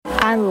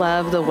I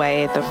love the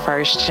way the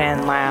First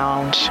Gen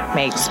Lounge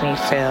makes me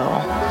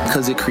feel.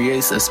 Because it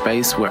creates a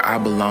space where I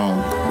belong.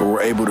 Where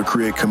we're able to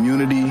create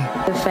community.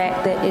 The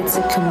fact that it's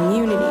a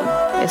community.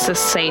 It's a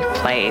safe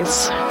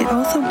place. It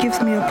also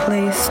gives me a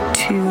place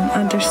to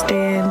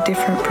understand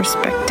different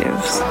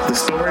perspectives. The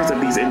stories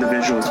of these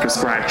individuals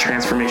prescribe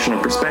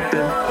transformational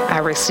perspective. I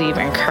receive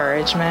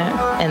encouragement,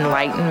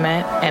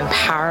 enlightenment,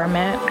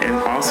 empowerment. And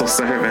also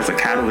serve as a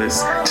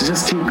catalyst to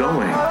just keep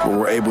going. Where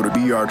we're able to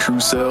be our true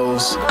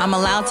selves. I'm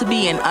allowed to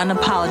be an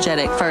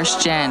unapologetic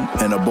first gen.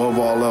 And above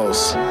all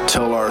else,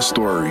 tell our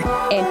story.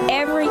 And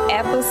every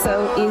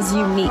episode is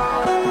unique.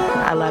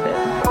 I love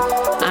it.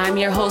 I'm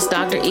your host,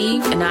 Dr.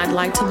 Eve, and I'd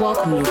like to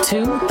welcome you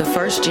to the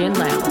First Gen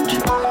Lounge.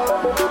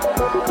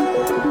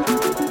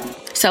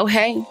 So,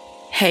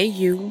 hey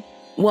you,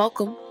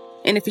 welcome.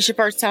 And if it's your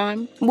first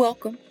time,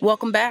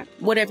 welcome back,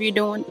 whatever you're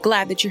doing,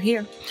 glad that you're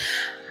here.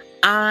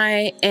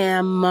 I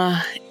am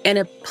in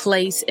a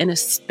place, in a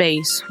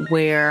space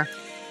where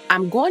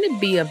I'm going to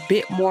be a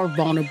bit more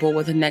vulnerable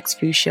with the next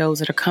few shows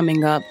that are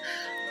coming up,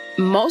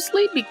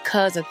 mostly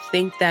because I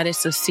think that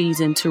it's a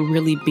season to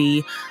really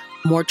be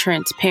more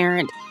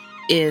transparent.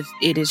 If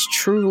it is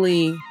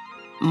truly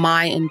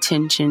my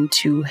intention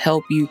to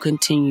help you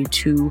continue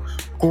to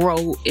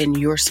grow in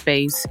your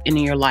space and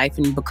in your life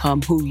and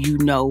become who you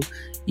know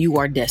you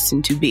are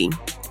destined to be.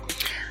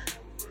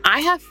 I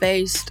have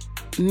faced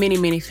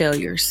many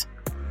failures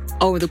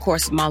over the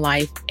course of my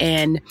life.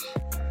 And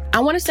I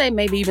want to say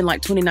maybe even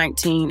like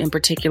 2019 in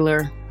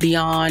particular,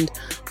 beyond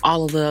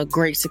all of the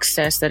great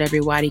success that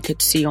everybody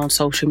could see on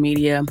social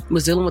media,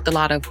 was dealing with a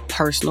lot of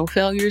personal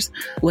failures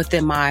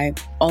within my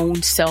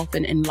own self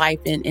and in life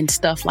and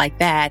stuff like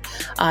that.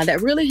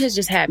 That really has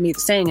just had me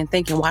saying and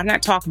thinking, why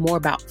not talk more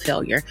about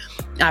failure?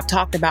 I've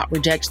talked about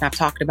rejection. I've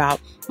talked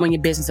about when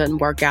your business doesn't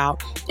work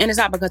out. And it's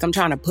not because I'm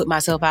trying to put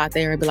myself out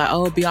there and be like,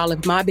 oh, be all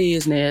of my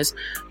business.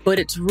 But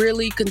it's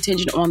really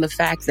contingent on the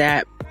fact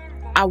that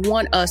I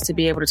want us to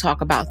be able to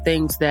talk about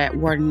things that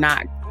we're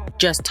not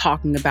just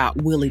talking about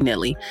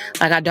willy-nilly.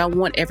 Like, I don't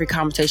want every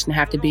conversation to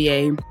have to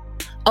be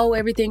oh,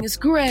 everything is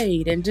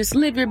great and just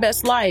live your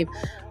best life.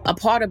 A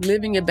part of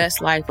living your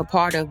best life, a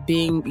part of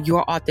being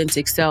your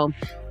authentic self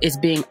is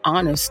being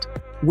honest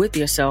with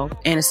yourself.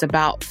 And it's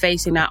about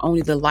facing not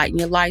only the light in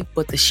your life,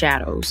 but the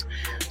shadows.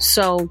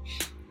 So,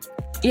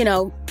 we're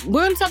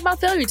going to talk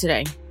about failure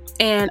today.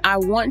 And I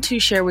want to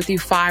share with you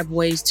 5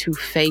 ways to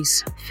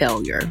face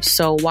failure.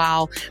 So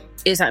while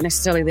it's not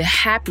necessarily the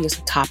happiest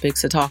of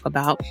topics to talk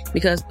about,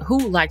 because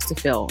who likes to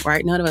fail,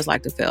 right? None of us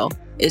like to fail.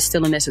 It's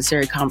still a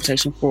necessary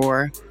conversation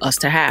for us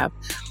to have.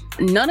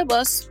 None of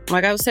us,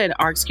 like I said,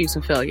 are excused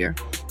from failure.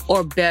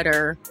 Or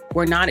better,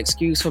 we're not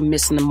excused from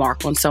missing the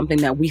mark on something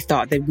that we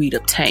thought that we'd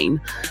obtain.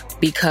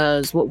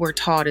 Because what we're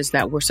taught is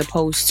that we're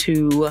supposed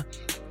to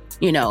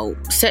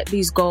set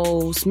these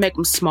goals, make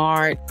them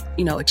smart,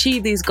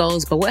 achieve these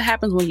goals. But what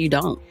happens when you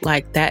don't?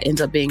 Like, that ends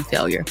up being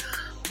failure.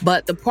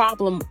 But the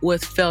problem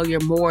with failure,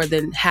 more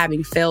than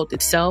having failed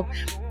itself,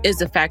 is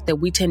the fact that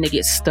we tend to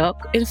get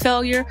stuck in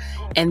failure,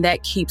 and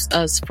that keeps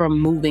us from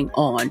moving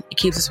on. It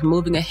keeps us from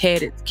moving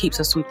ahead. It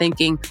keeps us from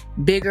thinking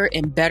bigger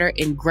and better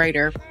and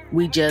greater.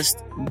 We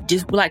just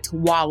like to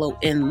wallow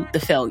in the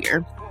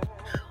failure.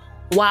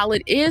 While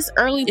it is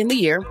early in the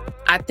year,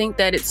 I think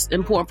that it's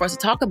important for us to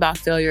talk about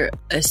failure,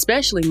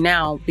 especially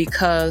now,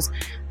 because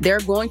there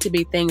are going to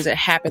be things that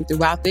happen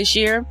throughout this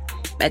year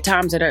at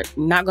times that are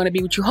not going to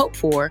be what you hope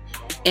for.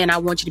 And I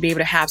want you to be able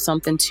to have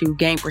something to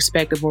gain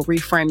perspective or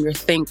reframe your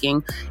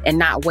thinking and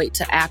not wait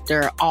till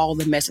after all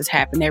the mess has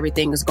happened,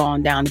 everything has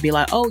gone down, to be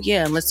like, oh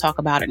yeah, let's talk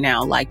about it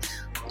now. Like,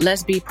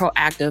 let's be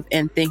proactive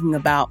in thinking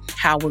about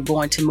how we're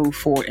going to move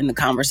forward in the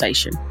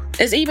conversation.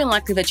 It's even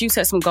likely that you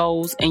set some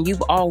goals and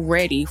you've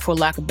already, for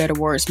lack of better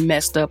words,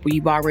 messed up, or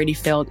you've already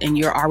failed and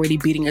you're already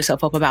beating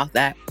yourself up about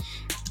that.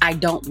 I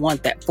don't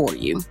want that for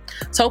you.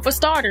 So for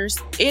starters,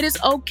 it is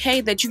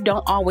okay that you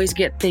don't always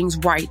get things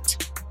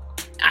right.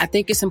 I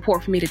think it's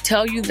important for me to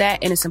tell you that,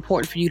 and it's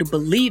important for you to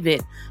believe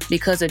it,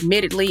 because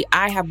admittedly,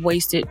 I have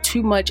wasted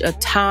too much of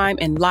time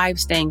and life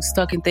staying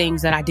stuck in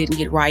things that I didn't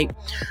get right.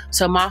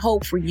 So my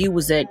hope for you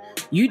was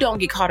that you don't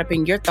get caught up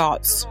in your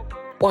thoughts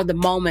or the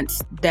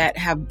moments that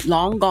have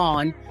long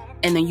gone,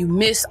 and then you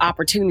miss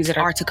opportunities that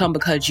are to come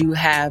because you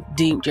have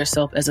deemed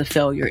yourself as a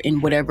failure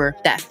in whatever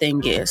that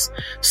thing is.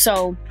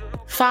 So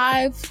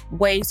 5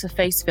 ways to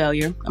face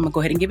failure. I'm going to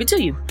go ahead and give it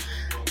to you.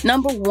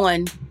 Number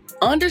 1,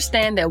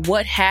 understand that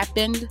what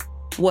happened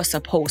was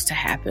supposed to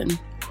happen.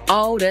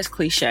 Oh, that's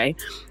cliche,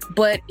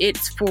 but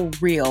it's for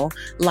real.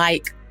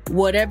 Like,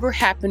 whatever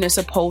happened is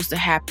supposed to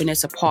happen.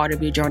 It's a part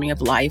of your journey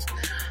of life.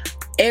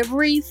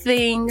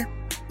 Everything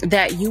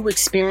that you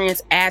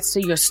experience adds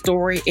to your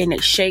story, and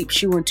it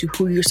shapes you into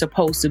who you're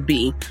supposed to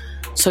be.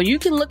 So you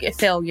can look at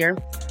failure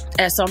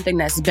as something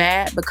that's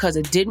bad because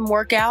it didn't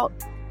work out,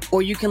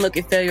 or you can look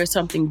at failure as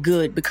something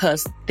good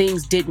because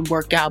things didn't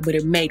work out, but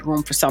it made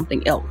room for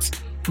something else.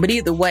 But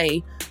either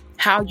way,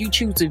 how you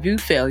choose to view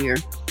failure,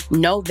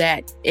 know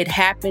that it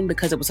happened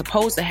because it was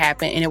supposed to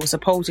happen, and it was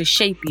supposed to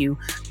shape you,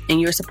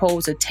 and you're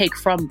supposed to take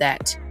from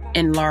that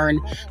and learn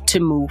to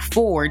move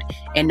forward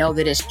and know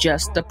that it's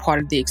just a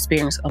part of the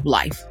experience of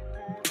life.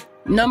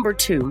 Number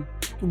 2,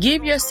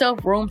 give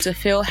yourself room to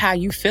feel how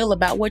you feel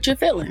about what you're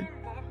feeling.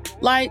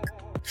 Like,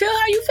 feel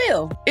how you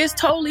feel. It's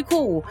totally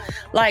cool.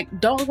 Like,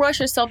 don't rush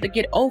yourself to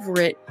get over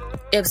it.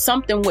 If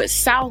something went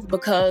south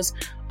because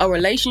a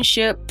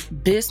relationship,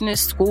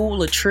 business,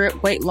 school, a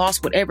trip, weight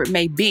loss, whatever it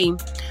may be,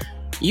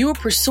 you were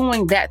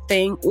pursuing that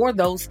thing or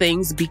those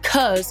things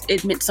because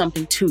it meant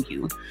something to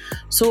you.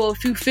 So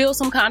if you feel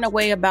some kind of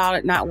way about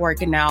it not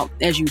working out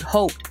as you'd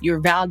hoped, you're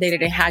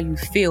validated in how you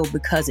feel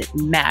because it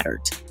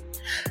mattered.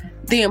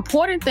 The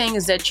important thing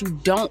is that you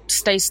don't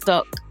stay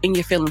stuck in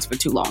your feelings for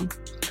too long.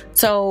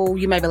 So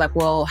you may be like,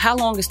 well, how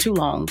long is too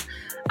long?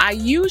 I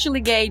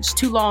usually gauge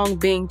too long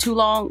being too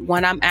long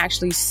when I'm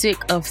actually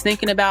sick of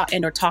thinking about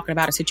and or talking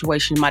about a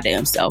situation my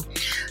damn self.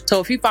 So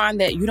if you find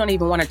that you don't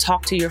even want to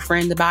talk to your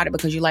friend about it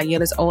because you're like, yeah,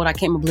 this old, I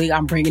can't believe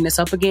I'm bringing this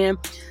up again,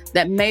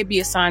 that may be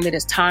a sign that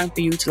it's time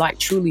for you to like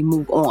truly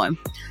move on.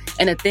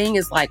 And the thing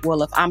is like,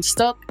 well, if I'm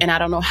stuck and I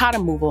don't know how to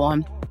move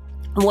on,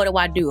 what do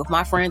I do? If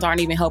my friends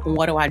aren't even helping,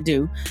 what do I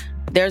do?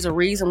 There's a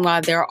reason why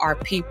there are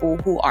people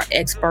who are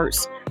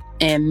experts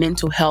in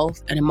mental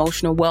health and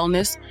emotional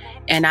wellness.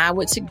 And I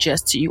would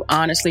suggest to you,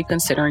 honestly,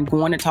 considering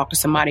going to talk to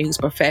somebody who's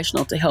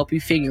professional to help you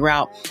figure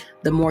out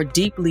the more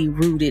deeply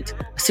rooted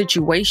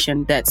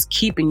situation that's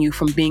keeping you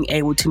from being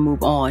able to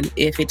move on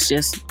if it's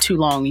just too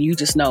long and you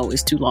just know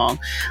it's too long.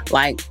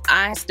 Like,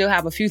 I still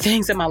have a few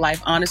things in my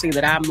life, honestly,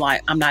 that I'm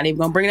like, I'm not even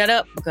going to bring that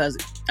up because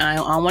I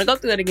don't want to go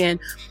through it again.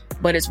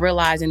 But it's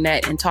realizing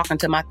that and talking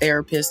to my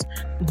therapist,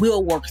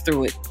 we'll work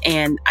through it.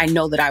 And I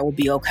know that I will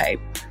be okay.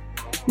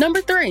 Number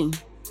 3,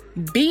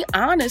 be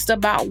honest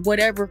about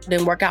whatever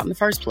didn't work out in the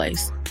first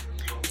place.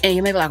 And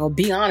you may be like, oh,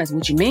 be honest.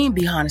 What you mean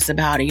be honest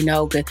about it? You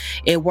know, cause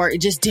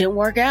it just didn't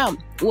work out.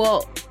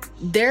 Well,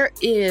 there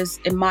is,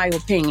 in my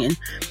opinion,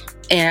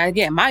 and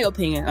again, my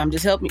opinion, I'm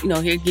just helping,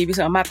 here to give you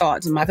some of my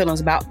thoughts and my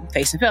feelings about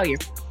facing failure.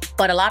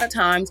 But a lot of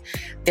times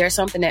there's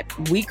something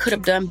that we could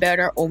have done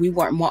better or we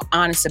weren't more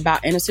honest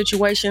about in a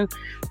situation.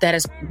 That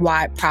is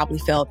why it probably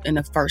failed in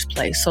the first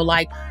place. So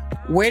like,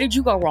 where did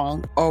you go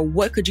wrong? Or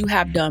what could you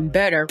have done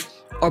better?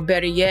 Or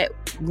better yet,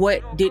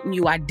 what didn't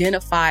you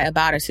identify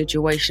about a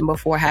situation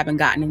before having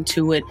gotten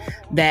into it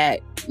that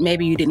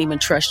maybe you didn't even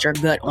trust your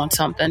gut on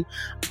something?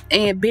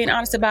 And being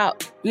honest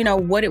about,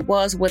 what it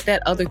was with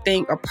that other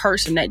thing or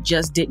person that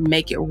just didn't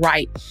make it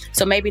right.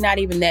 So maybe not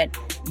even that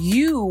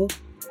you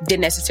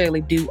didn't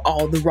necessarily do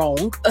all the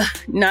wrong.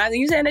 Not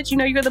you saying that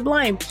you're the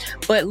blame,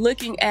 but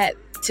looking at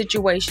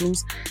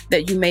situations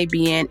that you may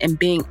be in and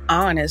being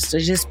honest, or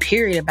just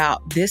period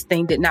about this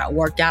thing did not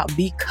work out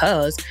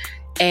because,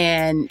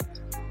 and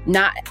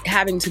not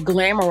having to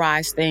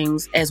glamorize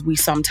things as we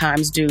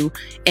sometimes do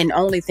and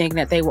only thinking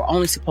that they were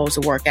only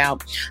supposed to work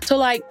out. So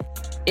like,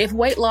 if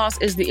weight loss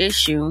is the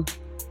issue,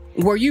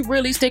 were you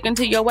really sticking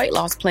to your weight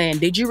loss plan?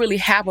 Did you really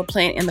have a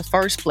plan in the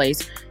first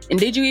place? And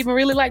did you even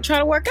really try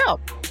to work out?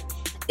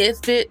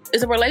 If it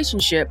is a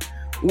relationship,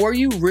 were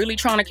you really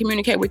trying to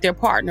communicate with your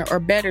partner? Or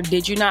better,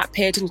 did you not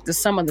pay attention to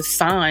some of the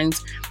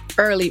signs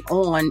early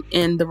on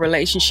in the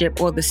relationship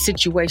or the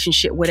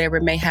situationship, whatever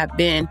it may have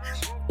been?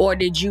 Or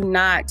did you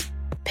not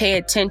pay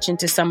attention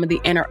to some of the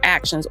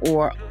interactions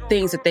or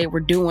things that they were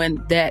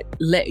doing that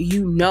let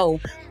you know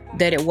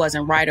that it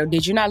wasn't right? Or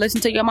did you not listen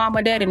to your mom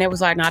or dad and it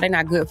was like, no, they're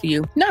not good for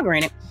you? Now,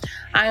 granted,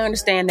 I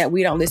understand that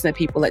we don't listen to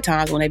people at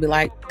times when they be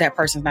like, that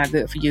person's not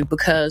good for you,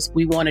 because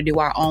we want to do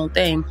our own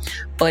thing.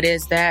 But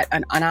is that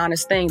an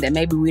honest thing that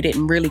maybe we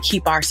didn't really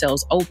keep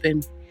ourselves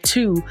open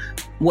to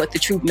what the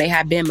truth may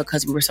have been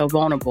because we were so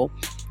vulnerable?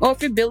 Or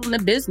if you're building a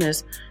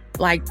business,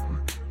 like,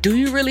 do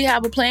you really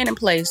have a plan in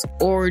place?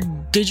 Or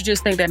did you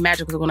just think that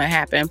magic was going to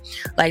happen?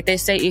 Like they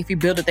say, if you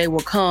build it, they will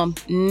come.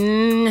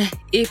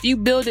 If you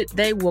build it,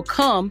 they will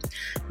come, ...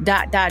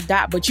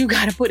 But you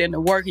got to put in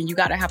the work and you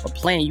got to have a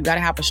plan. You got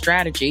to have a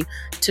strategy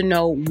to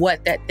know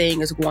what that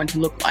thing is going to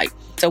look like.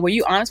 So were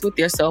you honest with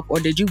yourself, or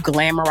did you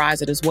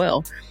glamorize it as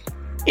well?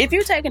 If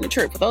you're taking a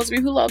trip, for those of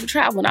you who love to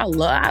travel, and I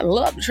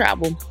love to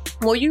travel,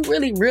 were you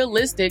really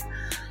realistic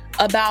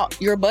about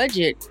your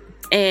budget?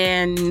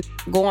 And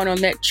going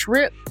on that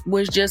trip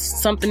was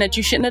just something that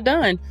you shouldn't have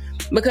done,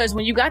 because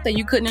when you got there,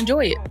 you couldn't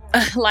enjoy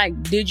it.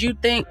 Like, did you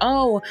think,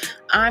 oh,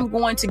 I'm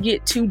going to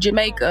get to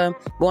Jamaica.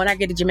 But when I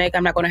get to Jamaica,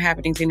 I'm not going to have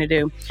anything to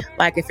do.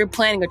 Like, if you're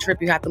planning a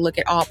trip, you have to look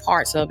at all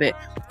parts of it.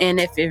 And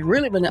if it's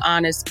really been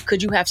honest,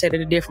 could you have stayed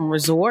at a different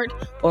resort,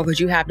 or could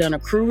you have done a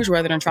cruise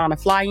rather than trying to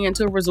fly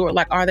into a resort?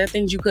 Like, are there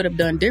things you could have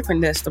done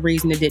different? That's the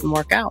reason it didn't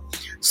work out.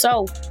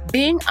 So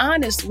being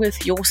honest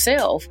with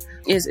yourself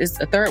is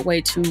a third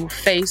way to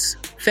face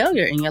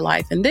failure in your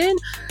life. And then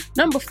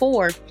number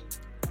 4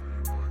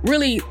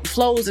 really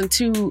flows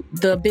into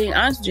the being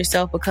honest with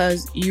yourself,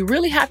 because you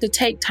really have to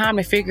take time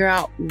to figure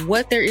out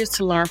what there is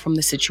to learn from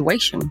the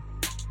situation.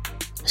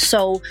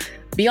 So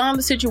beyond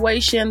the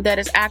situation that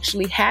has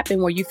actually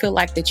happened where you feel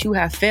like that you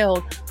have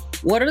failed,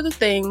 what are the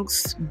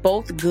things,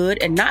 both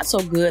good and not so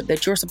good,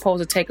 that you're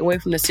supposed to take away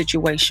from the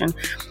situation?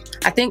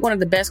 I think one of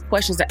the best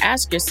questions to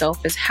ask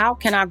yourself is, how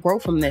can I grow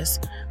from this?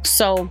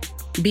 So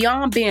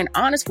beyond being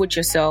honest with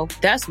yourself,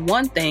 that's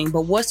one thing,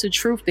 but what's the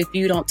truth if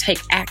you don't take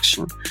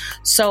action?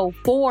 So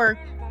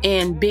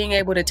in being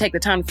able to take the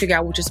time to figure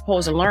out what you're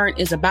supposed to learn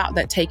is about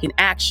that taking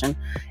action.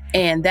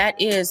 And that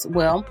is,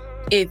 well,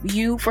 if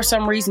you, for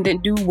some reason,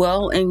 didn't do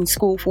well in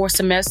school for a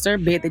semester,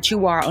 be it that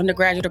you are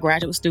undergraduate or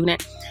graduate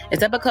student, is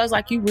that because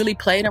like you really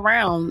played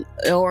around,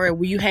 or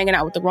were you hanging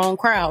out with the wrong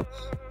crowd?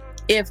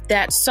 If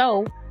that's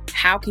so,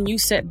 how can you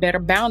set better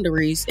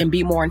boundaries and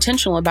be more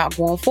intentional about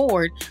going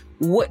forward?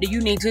 What do you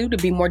need to do to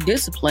be more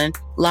disciplined?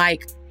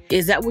 Like,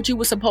 is that what you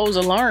were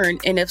supposed to learn?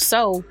 And if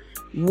so,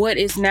 what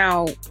is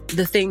now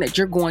the thing that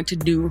you're going to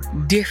do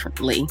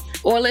differently?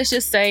 Or let's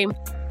just say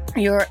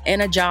you're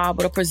in a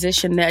job or a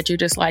position that you're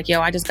just like,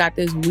 yo, I just got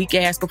this weak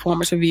ass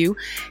performance review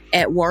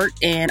at work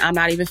and I'm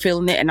not even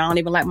feeling it. And I don't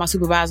even like my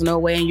supervisor no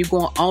way. And you're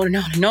going on and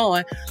on and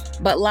on.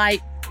 But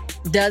like,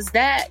 does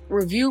that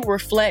review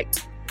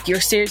reflect your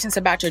seriousness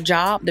about your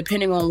job,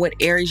 depending on what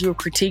areas you're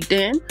critiqued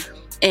in?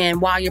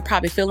 And while you're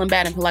probably feeling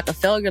bad and feel like a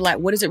failure, like,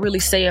 what does it really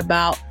say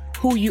about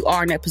who you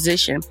are in that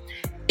position?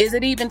 Is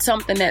it even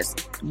something that's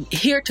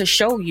here to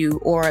show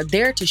you or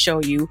there to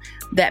show you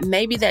that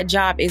maybe that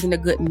job isn't a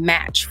good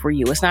match for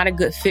you? It's not a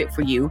good fit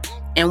for you.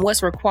 And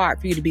what's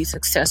required for you to be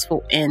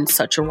successful in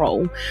such a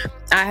role?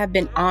 I have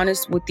been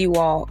honest with you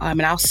all.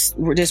 And I'll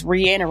just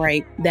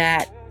reiterate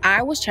that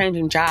I was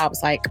changing jobs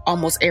like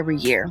almost every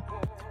year.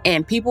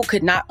 And people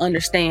could not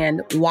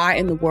understand why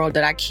in the world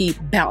that I keep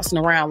bouncing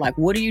around. Like,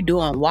 what are you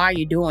doing? Why are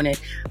you doing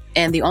it?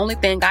 And the only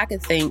thing I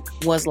could think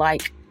was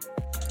like,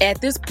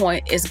 at this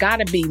point, it's got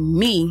to be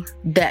me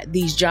that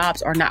these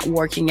jobs are not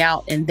working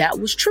out. And that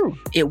was true.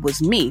 It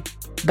was me.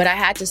 But I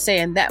had to say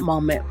in that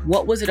moment,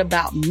 what was it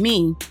about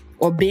me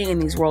or being in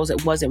these roles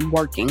that wasn't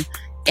working?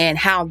 And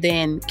how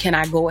then can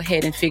I go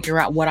ahead and figure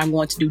out what I'm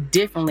going to do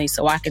differently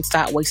so I can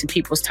start wasting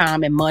people's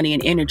time and money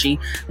and energy,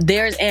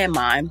 theirs and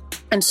mine.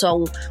 And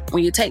so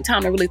when you take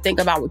time to really think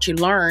about what you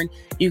learn,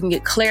 you can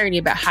get clarity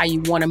about how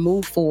you want to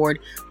move forward.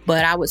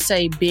 But I would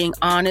say being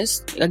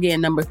honest,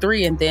 again, number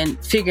 3, and then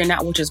figuring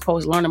out what you're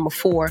supposed to learn, number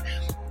 4,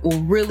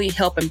 will really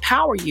help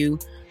empower you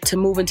to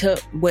move into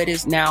what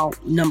is now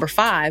number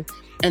 5.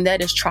 And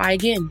that is try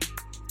again.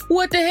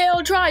 What the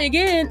hell? Try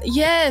again?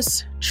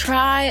 Yes.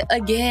 Try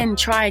again, and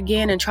try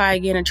again, and try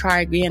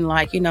again.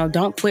 Like,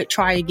 don't quit,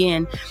 try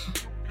again.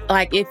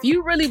 Like, if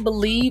you really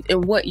believe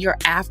in what you're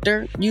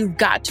after, you've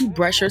got to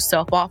brush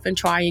yourself off and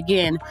try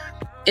again.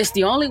 It's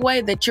the only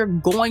way that you're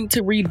going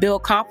to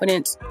rebuild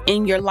confidence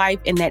in your life,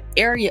 in that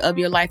area of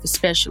your life,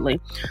 especially.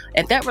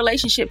 If that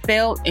relationship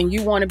failed and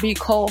you want to be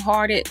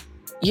cold-hearted,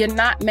 you're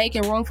not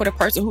making room for the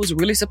person who's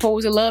really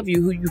supposed to love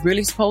you, who you're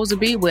really supposed to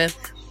be with.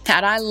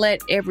 Had I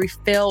let every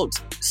failed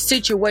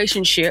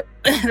situationship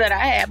that I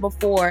had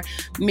before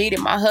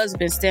meeting my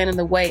husband stand in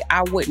the way,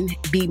 I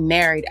wouldn't be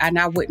married and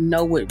I wouldn't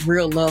know what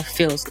real love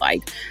feels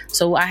like.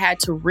 So I had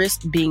to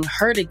risk being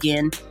hurt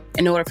again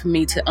in order for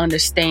me to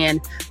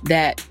understand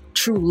that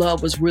true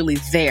love was really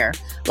there.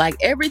 Like,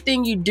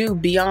 everything you do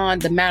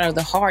beyond the matter of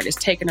the heart is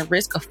taking a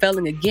risk of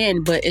failing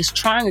again, but it's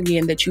trying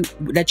again that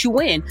you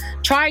win.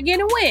 Try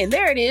again and win.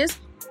 There it is.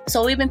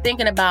 So even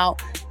thinking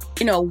about,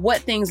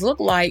 what things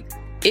look like,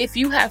 if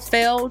you have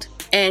failed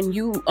and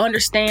you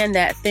understand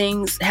that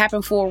things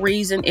happen for a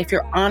reason, if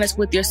you're honest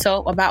with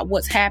yourself about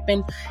what's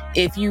happened,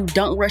 if you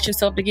don't rush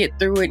yourself to get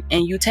through it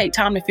and you take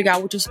time to figure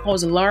out what you're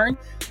supposed to learn,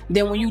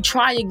 then when you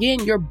try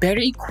again, you're better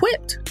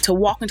equipped to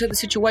walk into the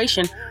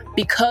situation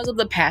because of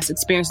the past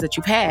experience that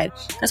you've had.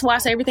 That's why I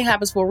say everything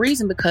happens for a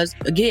reason, because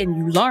again,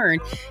 you learn,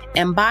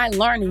 and by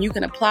learning, you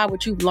can apply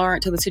what you've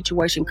learned to the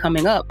situation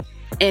coming up.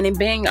 And in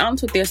being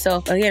honest with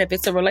yourself, again, if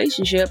it's a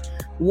relationship,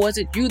 was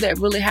it you that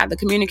really had the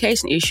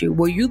communication issue?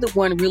 Were you the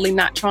one really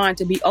not trying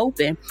to be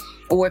open?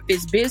 Or if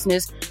it's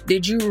business,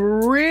 did you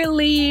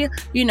really,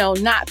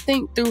 not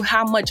think through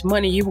how much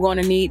money you were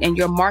going to need in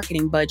your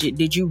marketing budget?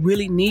 Did you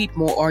really need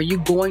more? Or are you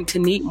going to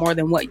need more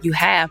than what you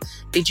have?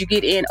 Did you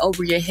get in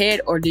over your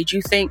head? Or did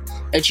you think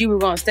that you were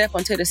going to step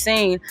onto the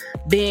scene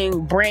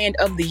being brand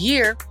of the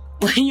year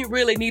when you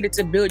really needed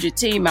to build your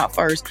team out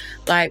first?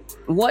 Like,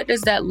 what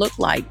does that look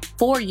like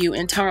for you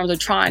in terms of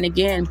trying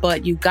again?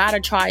 But you got to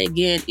try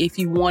again if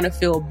you want to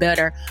feel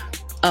better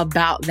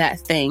about that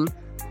thing.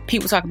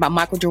 People talk about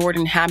Michael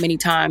Jordan, how many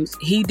times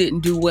he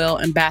didn't do well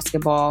in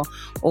basketball,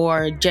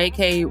 or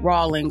J.K.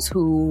 Rowling,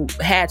 who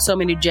had so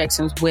many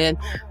rejections with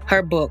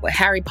her book, with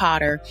Harry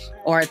Potter,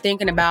 or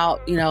thinking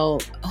about,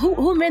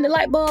 who made the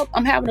light bulb?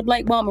 I'm having a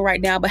blank moment right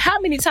now, but how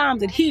many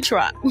times did he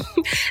try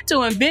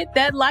to invent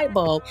that light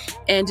bulb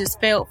and just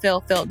failed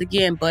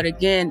again? But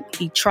again,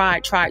 he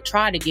tried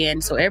again.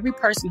 So every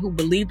person who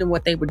believed in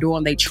what they were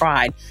doing, they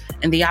tried.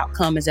 And the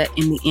outcome is that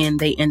in the end,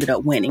 they ended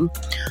up winning.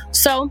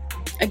 So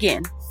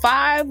again,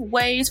 5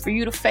 ways for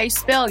you to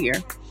face failure,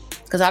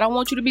 because I don't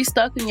want you to be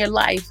stuck in your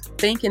life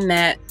thinking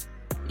that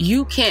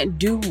you can't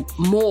do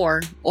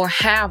more or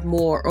have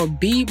more or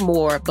be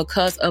more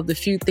because of the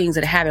few things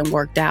that haven't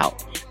worked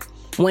out.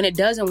 When it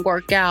doesn't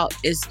work out,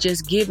 it's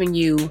just giving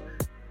you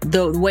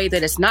the way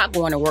that it's not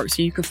going to work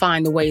so you can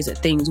find the ways that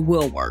things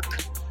will work.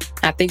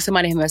 I think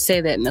somebody must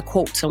say that in a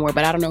quote somewhere,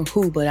 but I don't know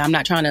who, but I'm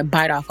not trying to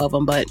bite off of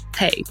them, but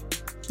hey,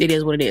 it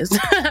is what it is.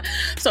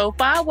 So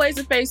 5 ways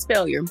to face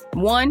failure.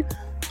 1,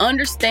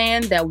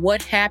 understand that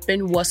what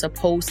happened was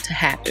supposed to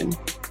happen.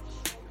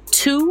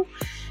 2,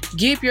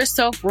 give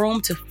yourself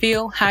room to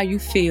feel how you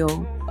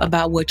feel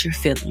about what you're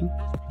feeling.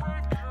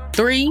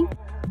 3,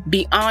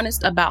 be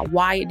honest about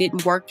why it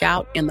didn't work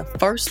out in the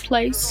first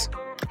place.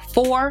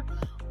 4,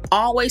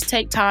 always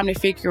take time to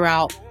figure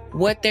out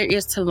what there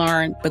is to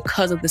learn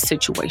because of the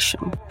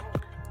situation.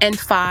 And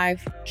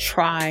 5,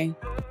 try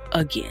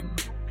again.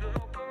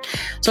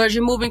 So as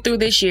you're moving through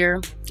this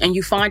year and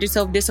you find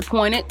yourself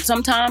disappointed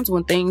sometimes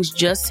when things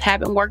just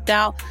haven't worked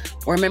out,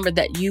 remember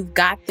that you've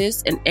got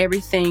this and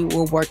everything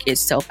will work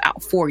itself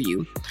out for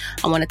you.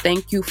 I want to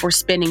thank you for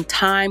spending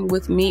time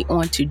with me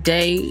on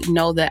today.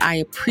 Know that I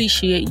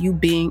appreciate you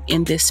being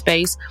in this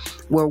space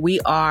where we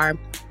are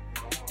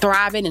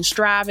thriving and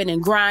striving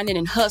and grinding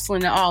and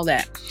hustling and all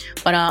that.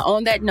 But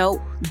on that note,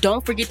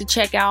 don't forget to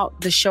check out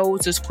the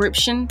show's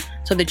description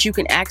so that you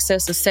can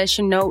access the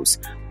session notes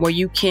where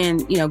you can,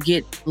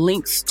 get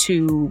links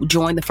to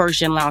join the First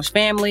Gen Lounge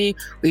family,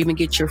 or even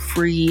get your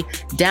free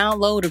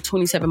download of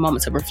 27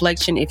 Moments of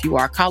Reflection. If you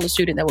are a college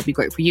student, that would be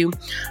great for you.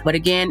 But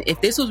again, if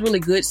this was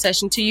really good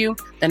session to you,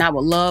 then I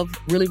would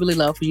really, really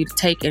love for you to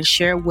take and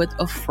share with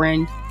a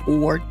friend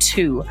or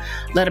 2.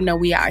 Let them know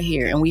we out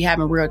here and we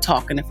having real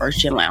talk in the First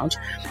Gen Lounge.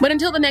 But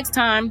until the next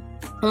time,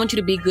 I want you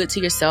to be good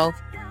to yourself.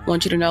 I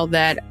want you to know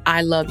that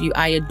I love you,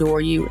 I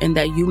adore you, and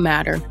that you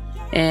matter.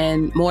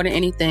 And more than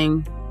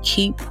anything,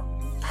 keep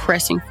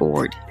pressing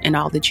forward in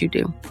all that you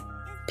do.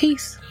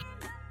 Peace.